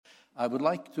I would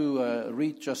like to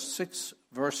read just 6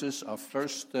 verses of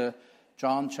 1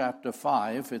 John chapter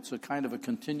 5. It's a kind of a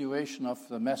continuation of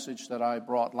the message that I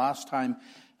brought last time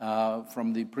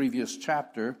from the previous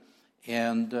chapter.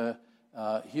 And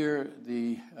here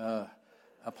the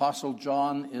Apostle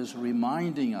John is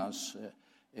reminding us.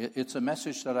 It's a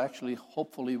message that actually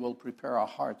hopefully will prepare our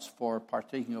hearts for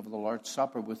partaking of the Lord's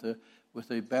Supper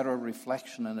with a better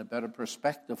reflection and a better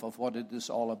perspective of what it is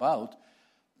all about.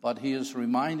 But he is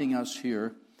reminding us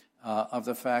here of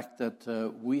the fact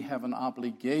that we have an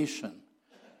obligation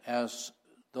as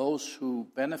those who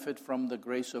benefit from the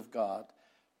grace of God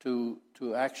to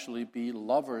actually be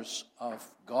lovers of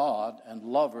God and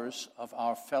lovers of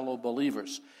our fellow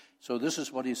believers. So this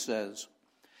is what he says.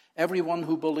 Everyone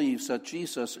who believes that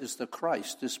Jesus is the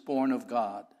Christ is born of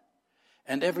God,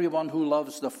 and everyone who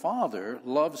loves the Father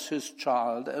loves his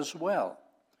child as well.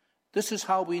 This is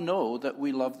how we know that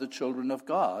we love the children of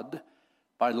God,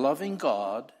 by loving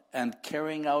God and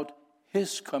carrying out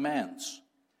his commands.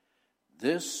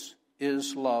 This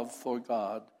is love for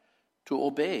God, to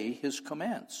obey his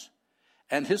commands.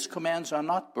 And his commands are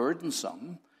not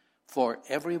burdensome, for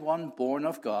everyone born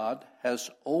of God has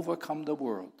overcome the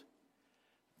world.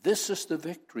 This is the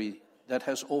victory that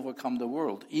has overcome the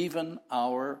world, even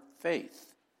our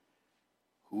faith.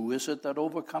 Who is it that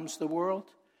overcomes the world?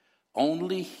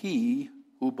 Only he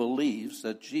who believes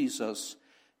that Jesus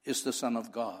is the Son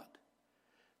of God.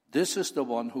 This is the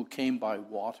one who came by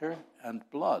water and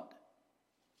blood,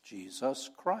 Jesus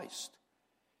Christ.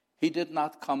 He did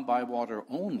not come by water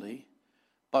only,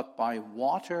 but by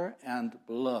water and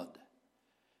blood.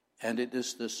 And it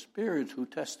is the Spirit who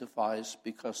testifies,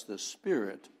 because the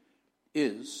Spirit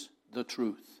is the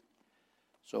truth.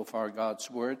 So far, God's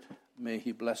word. May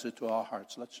he bless it to our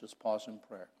hearts. Let's just pause in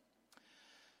prayer.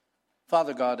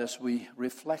 Father God, as we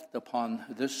reflect upon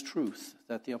this truth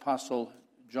that the Apostle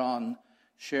John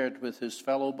shared with his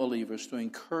fellow believers to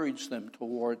encourage them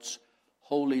towards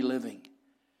holy living,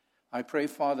 I pray,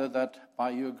 Father, that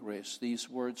by your grace these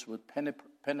words would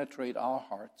penetrate our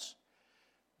hearts,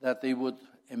 that they would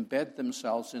embed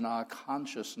themselves in our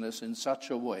consciousness in such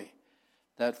a way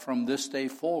that from this day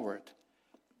forward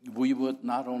we would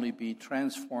not only be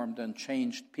transformed and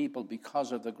changed people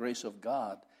because of the grace of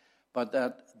God, but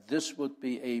that this would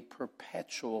be a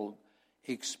perpetual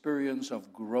experience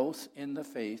of growth in the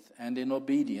faith and in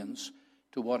obedience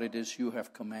to what it is you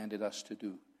have commanded us to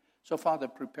do. So, Father,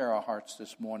 prepare our hearts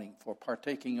this morning for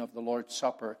partaking of the Lord's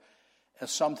Supper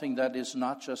as something that is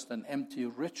not just an empty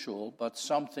ritual, but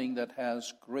something that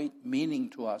has great meaning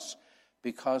to us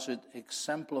because it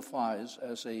exemplifies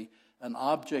as an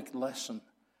object lesson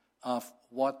of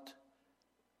what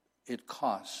it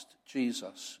cost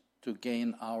Jesus to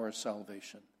gain our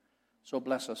salvation. So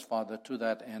bless us, Father, to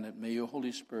that end, and may your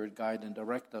Holy Spirit guide and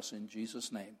direct us in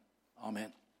Jesus' name.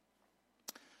 Amen.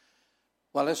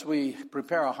 Well, as we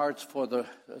prepare our hearts for the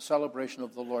celebration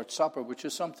of the Lord's Supper, which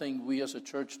is something we as a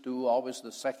church do always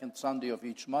the second Sunday of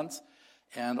each month,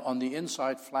 and on the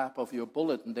inside flap of your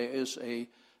bulletin there is a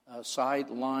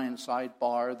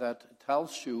sidebar that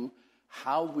tells you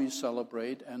how we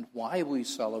celebrate and why we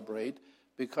celebrate,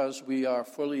 because we are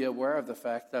fully aware of the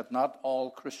fact that not all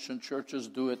Christian churches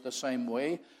do it the same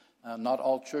way. Not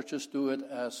all churches do it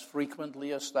as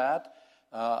frequently as that.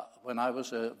 When I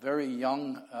was a very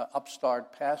young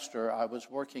upstart pastor, I was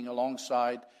working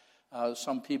alongside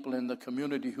some people in the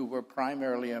community who were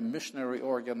primarily a missionary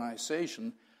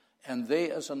organization, and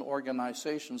they as an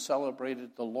organization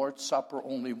celebrated the Lord's Supper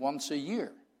only once a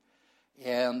year.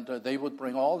 And they would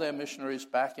bring all their missionaries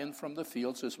back in from the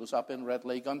fields. This was up in Red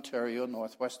Lake, Ontario,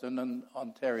 northwestern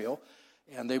Ontario.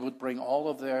 And they would bring all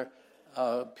of their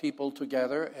people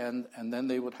together, and then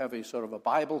they would have a sort of a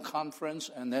Bible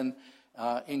conference. And then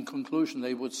in conclusion,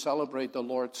 they would celebrate the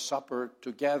Lord's Supper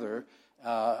together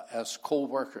as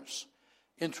co-workers.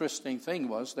 Interesting thing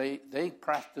was they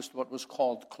practiced what was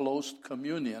called closed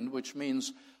communion, which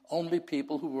means only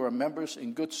people who were members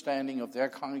in good standing of their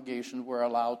congregation were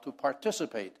allowed to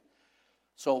participate.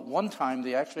 So one time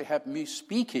they actually had me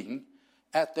speaking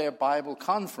at their Bible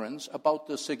conference about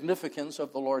the significance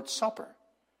of the Lord's Supper.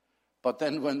 But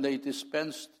then when they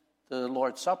dispensed the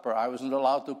Lord's Supper, I wasn't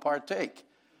allowed to partake,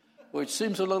 which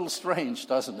seems a little strange,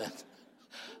 doesn't it?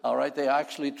 All right, they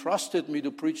actually trusted me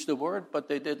to preach the word, but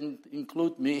they didn't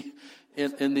include me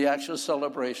in the actual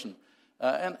celebration.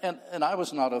 And I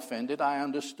was not offended. I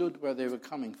understood where they were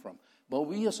coming from. But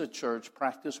we as a church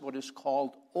practice what is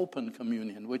called open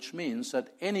communion, which means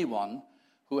that anyone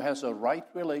who has a right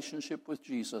relationship with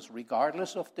Jesus,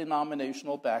 regardless of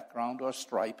denominational background or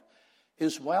stripe,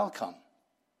 is welcome.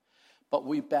 But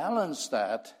we balance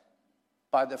that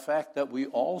by the fact that we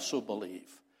also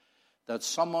believe that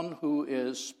someone who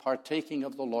is partaking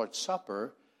of the Lord's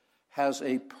Supper has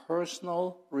a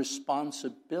personal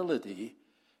responsibility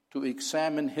to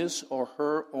examine his or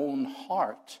her own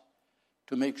heart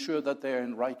to make sure that they're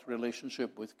in right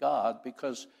relationship with God,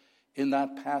 because in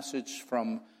that passage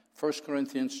from 1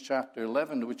 Corinthians chapter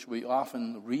 11, which we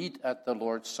often read at the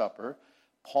Lord's Supper,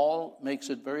 Paul makes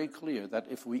it very clear that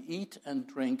if we eat and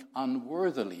drink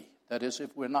unworthily, that is,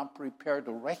 if we're not prepared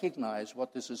to recognize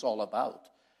what this is all about,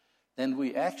 then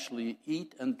we actually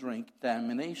eat and drink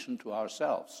damnation to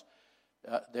ourselves.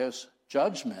 There's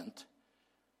judgment,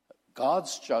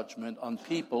 God's judgment on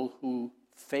people who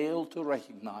fail to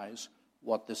recognize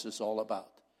what this is all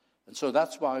about. And so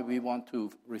that's why we want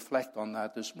to reflect on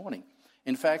that this morning.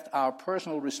 In fact, our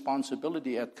personal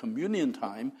responsibility at communion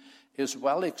time is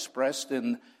well expressed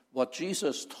in what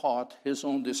Jesus taught his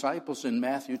own disciples in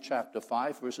Matthew chapter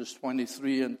 5, verses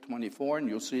 23 and 24, and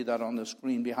you'll see that on the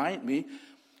screen behind me,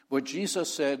 where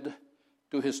Jesus said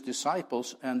to his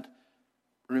disciples, and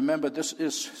remember, this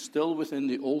is still within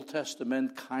the Old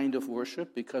Testament kind of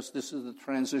worship, because this is the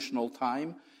transitional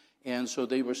time, and so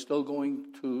they were still going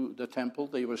to the temple.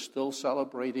 They were still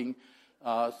celebrating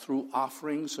through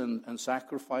offerings and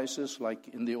sacrifices, like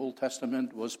in the Old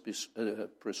Testament was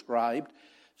prescribed.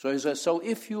 So he says, so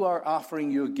if you are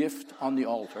offering your gift on the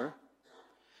altar,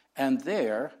 and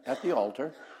there at the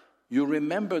altar, you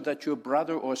remember that your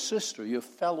brother or sister, your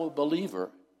fellow believer,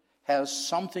 has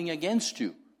something against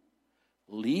you,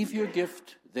 leave your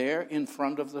gift there in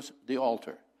front of the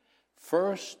altar.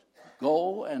 First,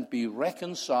 go and be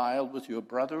reconciled with your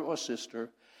brother or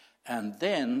sister, and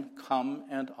then come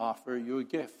and offer your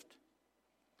gift.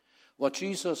 What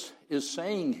Jesus is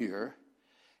saying here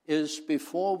is,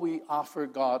 before we offer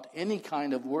God any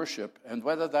kind of worship, and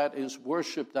whether that is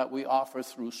worship that we offer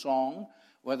through song,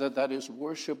 whether that is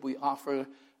worship we offer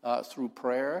through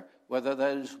prayer, whether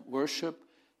that is worship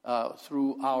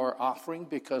through our offering,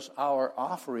 because our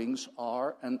offerings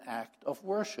are an act of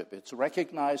worship. It's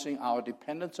recognizing our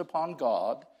dependence upon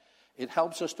God. It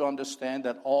helps us to understand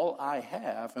that all I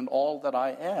have and all that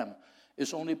I am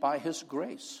is only by his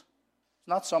grace. It's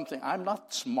not something, I'm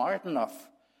not smart enough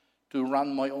to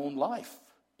run my own life,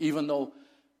 even though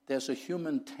there's a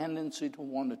human tendency to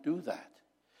want to do that.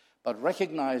 But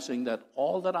recognizing that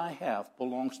all that I have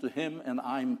belongs to him, and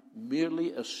I'm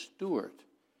merely a steward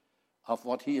of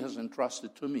what he has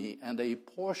entrusted to me, and a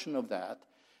portion of that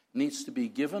needs to be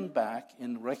given back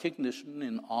in recognition,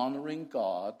 in honoring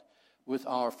God with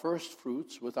our first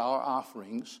fruits, with our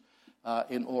offerings,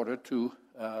 in order to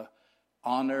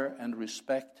honor and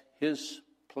respect his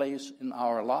place in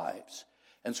our lives.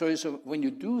 And so when you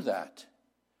do that,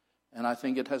 and I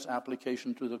think it has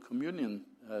application to the communion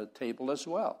table as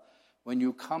well, when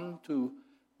you come to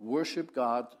worship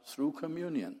God through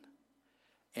communion,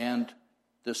 and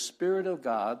the Spirit of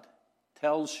God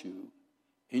tells you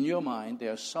in your mind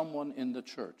there's someone in the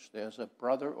church, there's a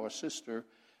brother or sister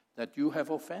that you have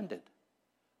offended,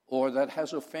 or that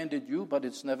has offended you, but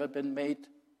it's never been made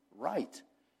right.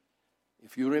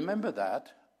 If you remember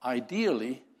that,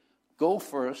 ideally, go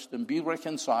first and be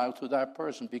reconciled to that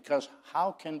person, because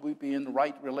how can we be in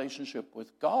right relationship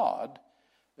with God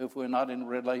if we're not in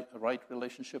right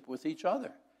relationship with each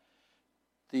other?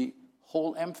 The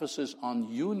whole emphasis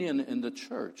on union in the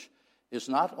church is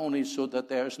not only so that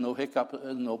there's no hiccup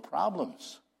and no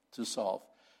problems to solve.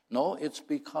 No, it's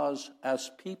because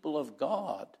as people of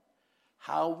God,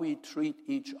 how we treat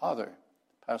each other.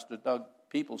 Pastor Doug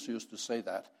Peoples used to say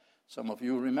that. Some of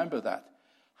you remember that.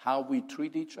 How we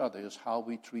treat each other is how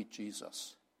we treat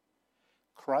Jesus.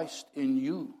 Christ in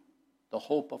you, the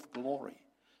hope of glory.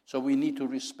 So we need to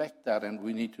respect that, and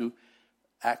we need to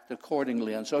act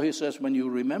accordingly. And so he says, when you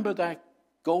remember that,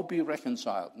 go be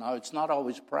reconciled. Now, it's not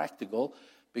always practical,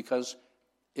 because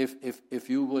if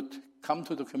you would come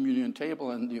to the communion table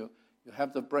and you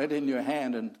have the bread in your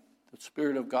hand and the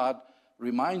Spirit of God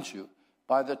reminds you,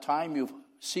 by the time you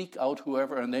seek out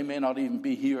whoever, and they may not even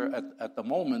be here at the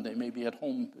moment, they may be at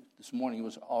home. This morning it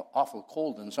was awful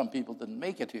cold and some people didn't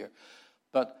make it here,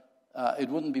 but it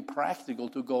wouldn't be practical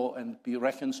to go and be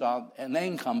reconciled and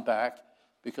then come back,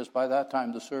 because by that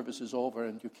time the service is over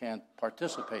and you can't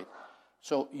participate.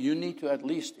 So you need to at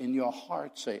least in your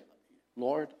heart say,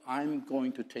 Lord, I'm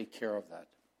going to take care of that.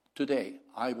 Today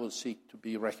I will seek to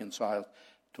be reconciled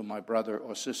to my brother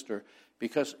or sister,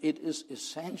 because it is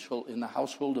essential in the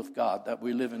household of God that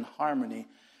we live in harmony,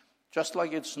 just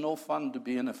like it's no fun to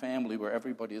be in a family where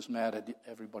everybody is mad at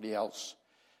everybody else.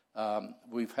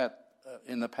 We've had,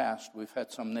 in the past, we've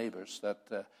had some neighbors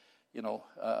that,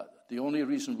 the only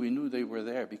reason we knew they were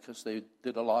there because they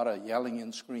did a lot of yelling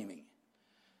and screaming.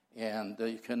 And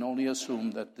you can only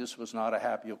assume that this was not a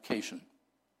happy occasion.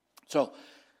 So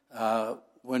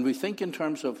when we think in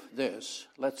terms of this,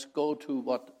 let's go to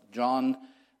what John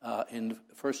in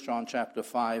 1 John chapter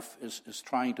 5 is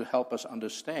trying to help us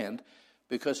understand,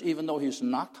 because even though he's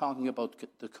not talking about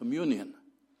the communion,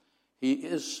 he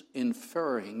is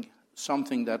inferring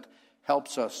something that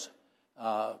helps us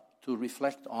to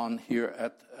reflect on here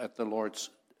at the Lord's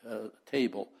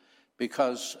table.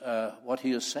 Because what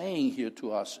he is saying here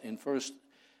to us in 1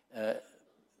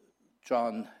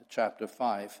 John chapter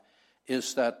 5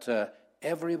 is that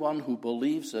everyone who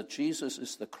believes that Jesus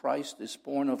is the Christ is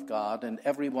born of God, and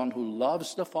everyone who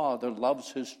loves the Father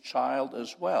loves his child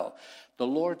as well. The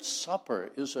Lord's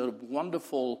Supper is a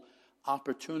wonderful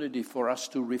opportunity for us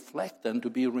to reflect and to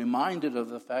be reminded of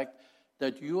the fact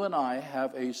that you and I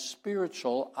have a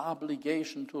spiritual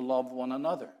obligation to love one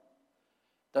another.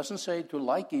 It doesn't say to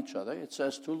like each other, it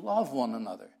says to love one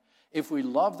another. If we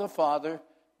love the Father,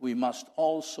 we must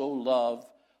also love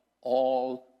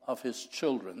all of his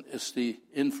children, is the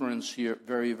inference here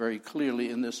very, very clearly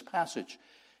in this passage.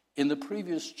 In the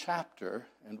previous chapter,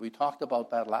 and we talked about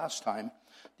that last time,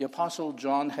 the Apostle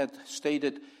John had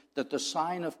stated that the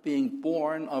sign of being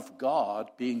born of God,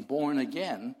 being born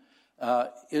again,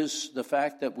 is the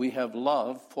fact that we have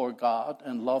love for God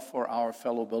and love for our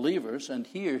fellow believers. And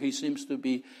here he seems to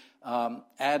be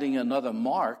adding another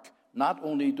mark. Not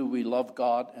only do we love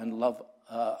God and love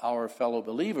our fellow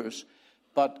believers,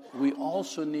 but we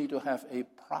also need to have a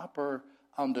proper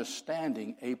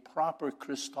understanding, a proper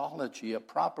Christology, a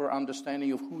proper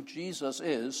understanding of who Jesus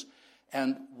is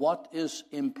and what is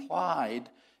implied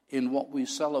in what we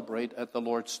celebrate at the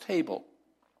Lord's table.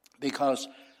 Because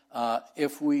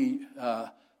if we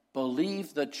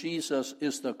believe that Jesus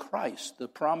is the Christ, the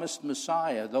promised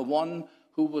Messiah, the one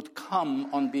who would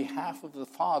come on behalf of the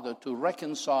Father to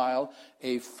reconcile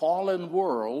a fallen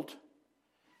world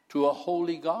to a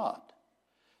holy God,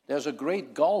 there's a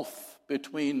great gulf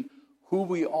between who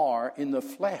we are in the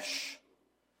flesh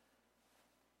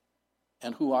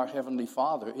and who our Heavenly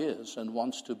Father is and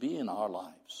wants to be in our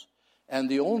lives. And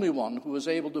the only one who was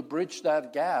able to bridge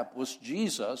that gap was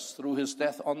Jesus through his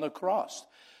death on the cross.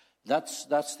 That's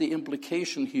the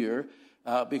implication here,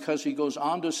 because he goes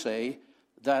on to say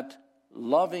that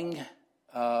loving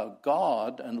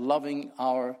God and loving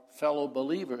our fellow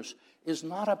believers is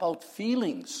not about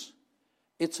feelings.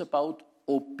 It's about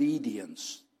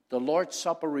obedience. The Lord's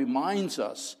Supper reminds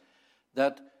us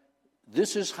that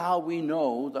this is how we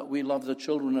know that we love the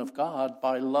children of God,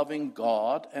 by loving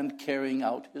God and carrying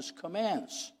out his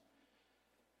commands.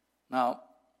 Now,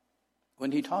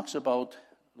 when he talks about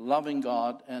loving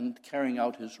God and carrying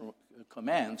out his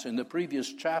commands, in the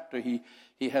previous chapter he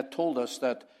had told us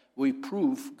that we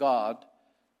prove God,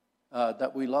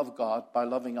 that we love God by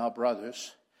loving our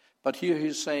brothers. But here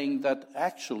he's saying that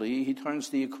actually he turns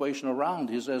the equation around.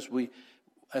 He says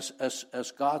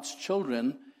as God's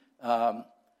children,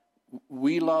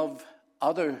 we love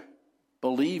other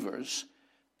believers,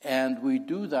 and we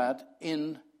do that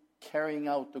in carrying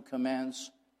out the commands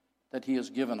that he has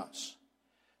given us.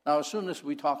 Now, as soon as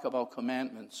we talk about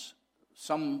commandments,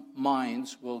 some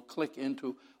minds will click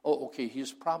into, oh, okay,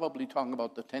 he's probably talking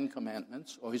about the 10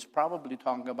 Commandments, or he's probably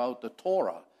talking about the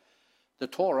Torah. The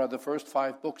Torah, the first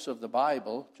 5 books of the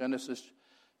Bible, Genesis,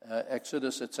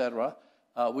 Exodus, etc.,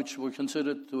 which were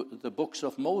considered the books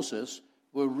of Moses,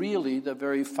 were really the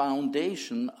very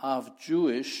foundation of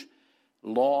Jewish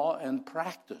law and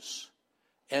practice.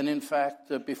 And in fact,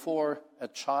 before a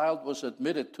child was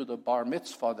admitted to the bar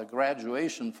mitzvah, the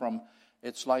graduation from,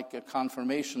 it's like a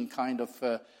confirmation kind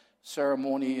of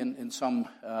ceremony in some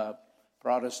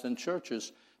Protestant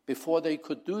churches, before they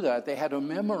could do that, they had to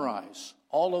memorize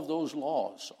all of those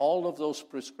laws, all of those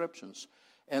prescriptions.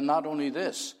 And not only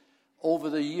this, over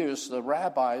the years, the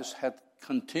rabbis had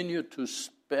continued to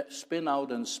spin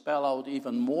out and spell out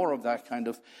even more of that kind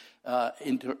of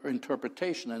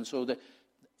interpretation. And so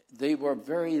they were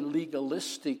very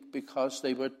legalistic because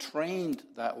they were trained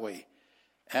that way.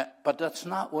 But that's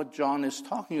not what John is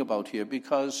talking about here,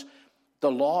 because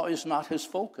the law is not his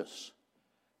focus.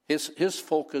 His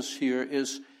focus here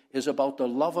is about the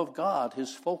love of God.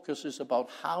 His focus is about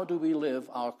how do we live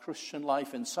our Christian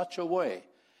life in such a way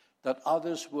that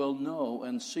others will know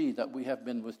and see that we have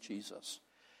been with Jesus.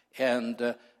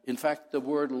 And in fact, the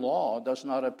word law does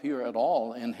not appear at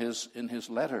all in his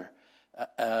letter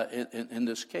in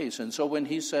this case. And so when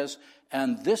he says,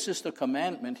 and this is the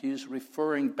commandment, he's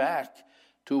referring back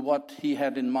to what he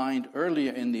had in mind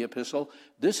earlier in the epistle.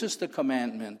 This is the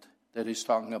commandment that he's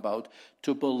talking about,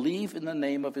 to believe in the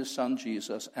name of his Son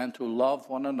Jesus and to love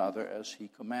one another as he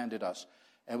commanded us.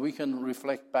 And we can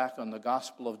reflect back on the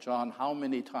Gospel of John. How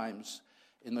many times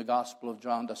in the Gospel of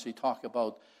John does he talk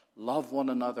about love one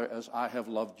another as I have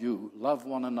loved you? Love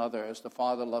one another as the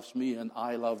Father loves me and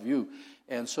I love you.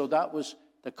 And so that was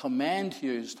the command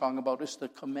here he's talking about, is the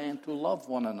command to love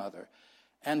one another.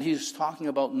 And he's talking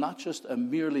about not just a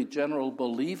merely general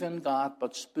belief in God,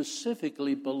 but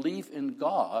specifically belief in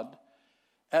God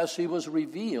as he was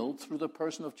revealed through the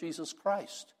person of Jesus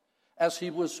Christ, as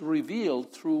he was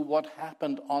revealed through what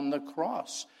happened on the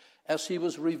cross, as he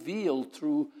was revealed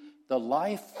through the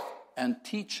life and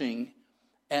teaching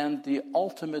and the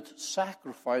ultimate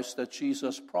sacrifice that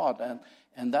Jesus brought.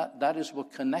 And that is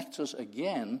what connects us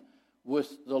again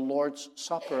with the Lord's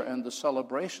Supper and the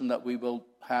celebration that we will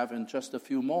have in just a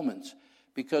few moments.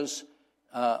 Because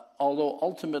although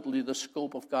ultimately the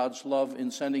scope of God's love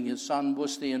in sending his Son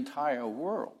was the entire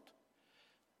world,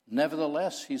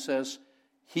 nevertheless, he says,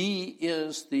 he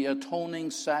is the atoning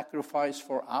sacrifice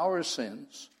for our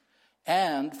sins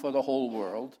and for the whole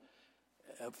world.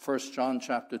 1 John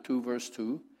chapter 2, verse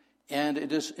 2. And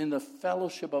it is in the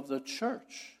fellowship of the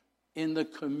church, in the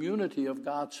community of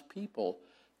God's people,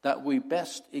 that we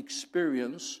best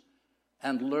experience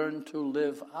and learn to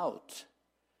live out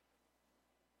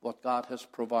what God has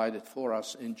provided for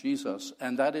us in Jesus.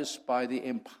 And that is by the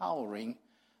empowering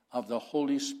of the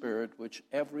Holy Spirit, which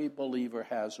every believer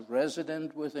has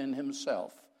resident within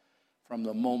himself from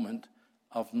the moment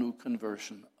of new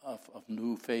conversion, of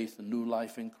new faith and new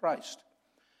life in Christ.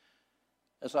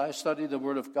 As I study the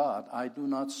Word of God, I do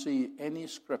not see any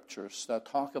scriptures that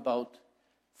talk about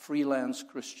freelance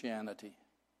Christianity,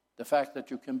 the fact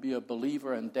that you can be a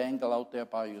believer and dangle out there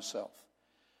by yourself.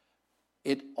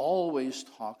 It always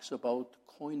talks about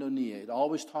koinonia. It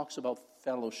always talks about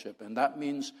fellowship, and that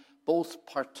means both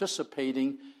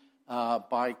participating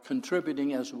by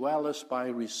contributing as well as by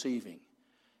receiving.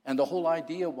 And the whole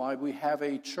idea why we have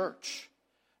a church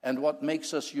and what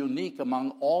makes us unique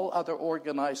among all other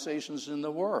organizations in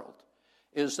the world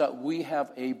is that we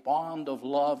have a bond of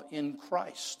love in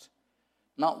Christ.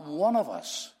 Not one of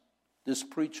us, this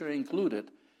preacher included,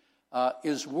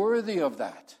 is worthy of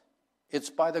that.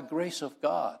 It's by the grace of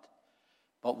God.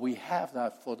 But we have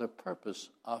that for the purpose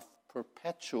of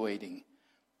perpetuating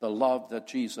the love that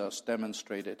Jesus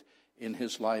demonstrated in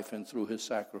his life and through his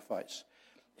sacrifice.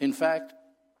 In fact,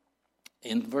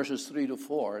 in verses 3 to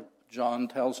 4, John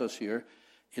tells us here,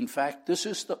 in fact, this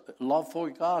is the love for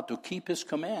God, to keep his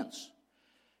commands.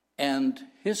 And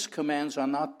his commands are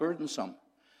not burdensome,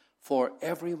 for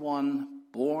everyone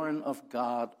born of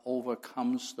God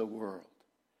overcomes the world.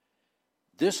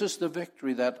 This is the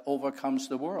victory that overcomes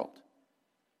the world,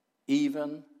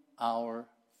 even our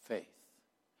faith.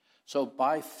 So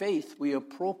by faith we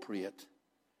appropriate,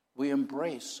 we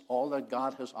embrace all that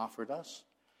God has offered us,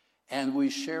 and we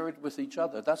share it with each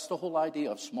other. That's the whole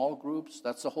idea of small groups.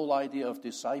 That's the whole idea of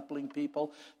discipling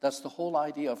people. That's the whole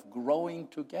idea of growing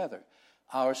together.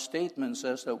 Our statement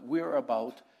says that we're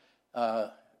about,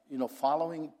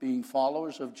 being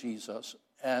followers of Jesus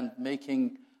and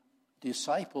making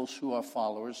disciples who are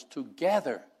followers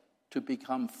together to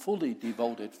become fully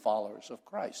devoted followers of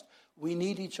Christ. We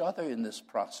need each other in this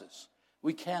process.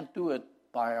 We can't do it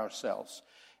by ourselves.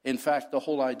 In fact, the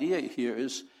whole idea here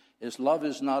is love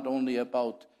is not only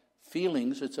about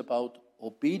feelings, it's about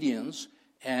obedience,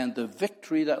 and the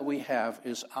victory that we have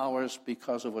is ours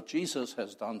because of what Jesus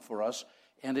has done for us,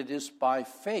 and it is by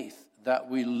faith that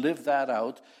we live that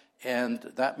out, and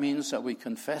that means that we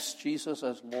confess Jesus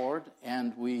as Lord,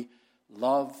 and we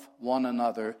love one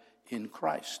another in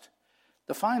Christ.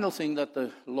 The final thing that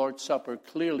the Lord's Supper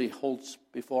clearly holds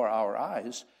before our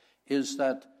eyes is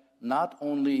that not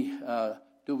only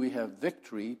do we have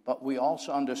victory, but we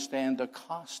also understand the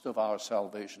cost of our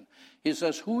salvation. He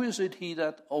says, who is it he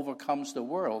that overcomes the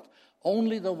world?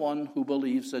 Only the one who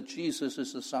believes that Jesus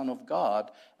is the Son of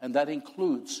God, and that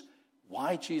includes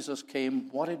why Jesus came,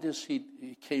 what it is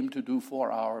he came to do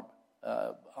for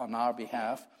on our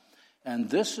behalf. And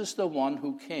this is the one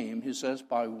who came, he says,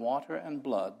 by water and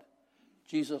blood,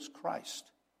 Jesus Christ.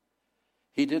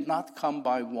 He did not come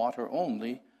by water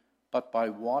only, but by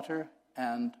water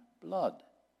and blood.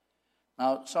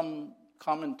 Now, some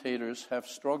commentators have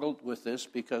struggled with this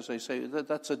because they say that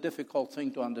that's a difficult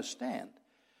thing to understand.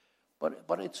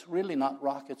 But it's really not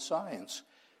rocket science.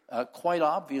 Quite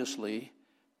obviously,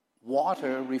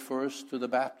 water refers to the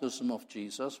baptism of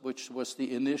Jesus, which was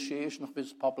the initiation of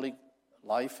his public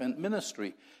life and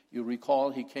ministry. You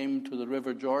recall he came to the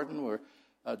River Jordan where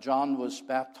John was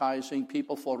baptizing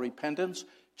people for repentance.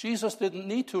 Jesus didn't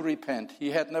need to repent. He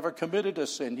had never committed a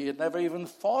sin. He had never even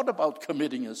thought about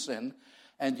committing a sin.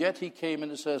 And yet he came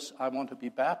and he says, I want to be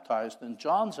baptized. And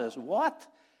John says, what?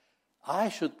 I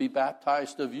should be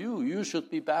baptized of you. You should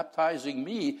be baptizing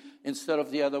me instead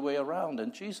of the other way around.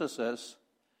 And Jesus says,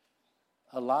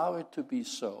 allow it to be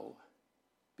so,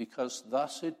 because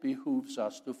thus it behooves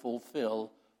us to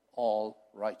fulfill all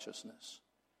righteousness.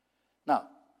 Now,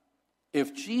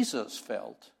 if Jesus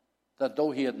felt that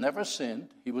though he had never sinned,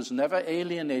 he was never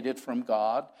alienated from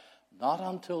God, not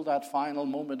until that final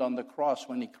moment on the cross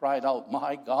when he cried out,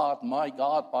 my God,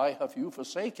 why have you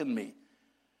forsaken me?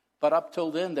 But up till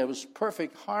then, there was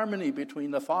perfect harmony between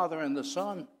the Father and the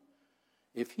Son.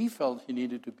 If he felt he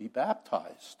needed to be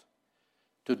baptized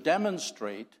to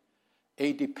demonstrate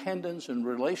a dependence and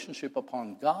relationship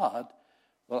upon God,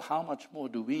 well, how much more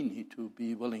do we need to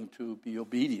be willing to be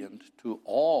obedient to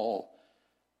all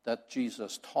that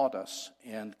Jesus taught us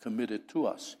and committed to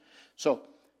us? So,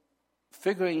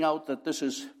 figuring out that this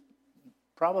is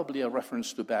probably a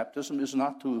reference to baptism is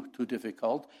not too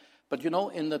difficult. But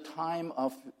in the time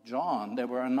of John, there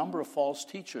were a number of false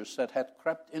teachers that had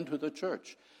crept into the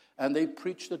church, and they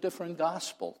preached a different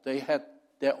gospel. They had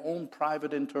their own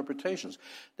private interpretations.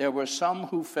 There were some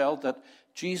who felt that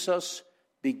Jesus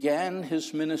began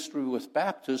his ministry with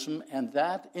baptism, and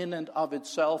that in and of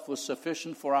itself was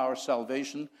sufficient for our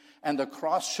salvation, and the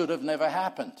cross should have never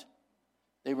happened.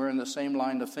 They were in the same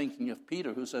line of thinking of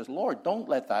Peter, who says, Lord, don't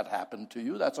let that happen to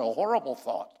you. That's a horrible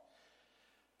thought.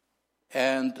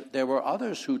 And there were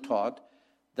others who taught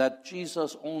that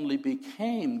Jesus only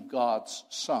became God's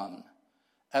Son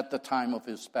at the time of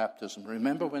his baptism.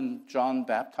 Remember when John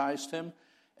baptized him?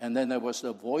 And then there was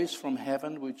a voice from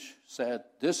heaven which said,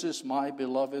 this is my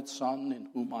beloved Son in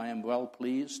whom I am well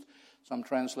pleased. Some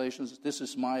translations, this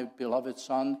is my beloved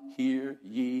Son, hear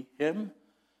ye him.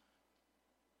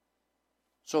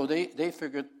 So they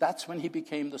figured that's when he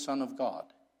became the Son of God,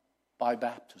 by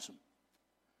baptism.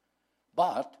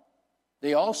 But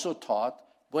they also taught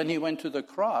when he went to the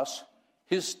cross,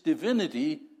 his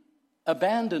divinity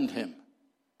abandoned him.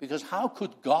 Because how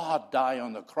could God die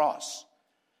on the cross?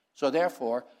 So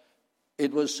therefore,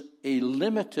 it was a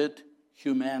limited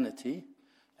humanity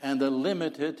and a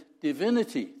limited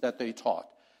divinity that they taught.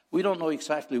 We don't know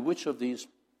exactly which of these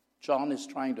John is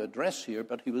trying to address here,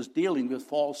 but he was dealing with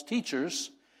false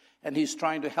teachers, and he's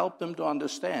trying to help them to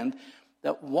understand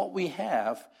that what we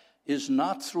have is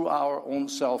not through our own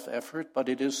self-effort, but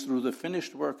it is through the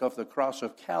finished work of the cross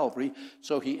of Calvary.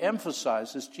 So he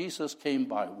emphasizes Jesus came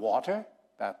by water,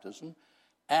 baptism,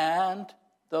 and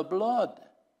the blood.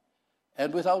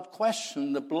 And without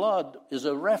question, the blood is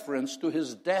a reference to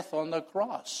his death on the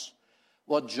cross.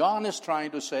 What John is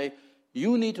trying to say,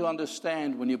 you need to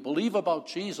understand when you believe about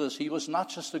Jesus, he was not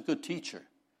just a good teacher.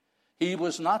 He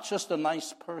was not just a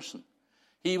nice person.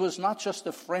 He was not just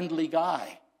a friendly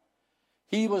guy.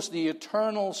 He was the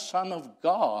eternal Son of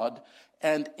God,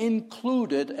 and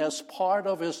included as part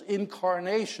of his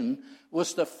incarnation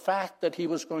was the fact that he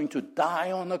was going to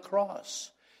die on the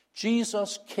cross.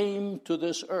 Jesus came to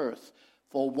this earth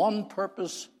for one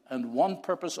purpose and one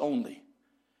purpose only,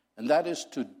 and that is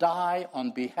to die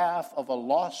on behalf of a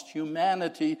lost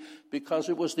humanity, because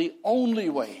it was the only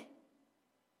way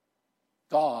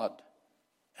God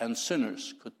and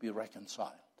sinners could be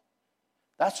reconciled.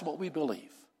 That's what we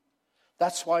believe.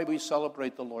 That's why we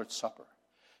celebrate the Lord's Supper,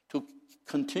 to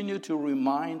continue to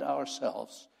remind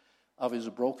ourselves of his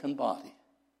broken body,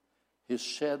 his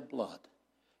shed blood,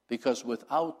 because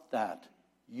without that,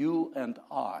 you and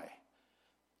I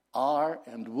are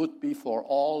and would be for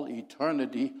all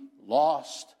eternity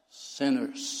lost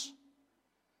sinners.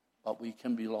 But we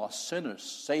can be lost sinners,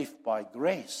 saved by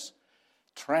grace,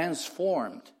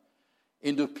 transformed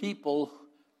into people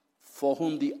for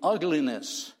whom the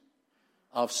ugliness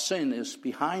of sin is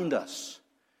behind us,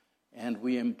 and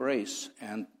we embrace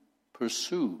and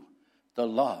pursue the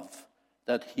love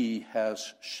that he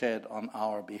has shed on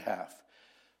our behalf.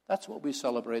 That's what we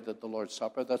celebrate at the Lord's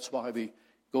Supper. That's why we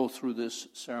go through this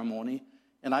ceremony.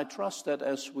 And I trust that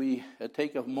as we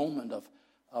take a moment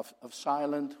of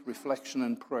silent reflection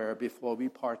and prayer before we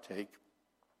partake,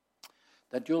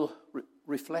 that you'll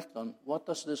reflect on, what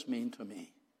does this mean to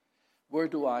me? Where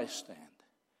do I stand?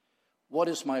 What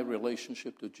is my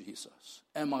relationship to Jesus?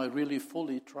 Am I really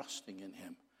fully trusting in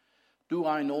him? Do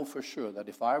I know for sure that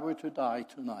if I were to die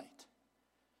tonight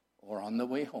or on the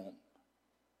way home,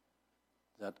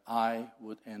 that I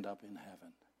would end up in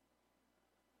heaven?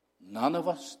 None of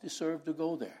us deserve to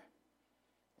go there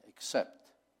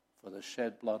except for the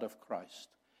shed blood of Christ,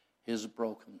 his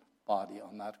broken body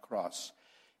on that cross,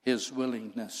 his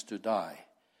willingness to die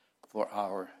for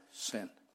our sin.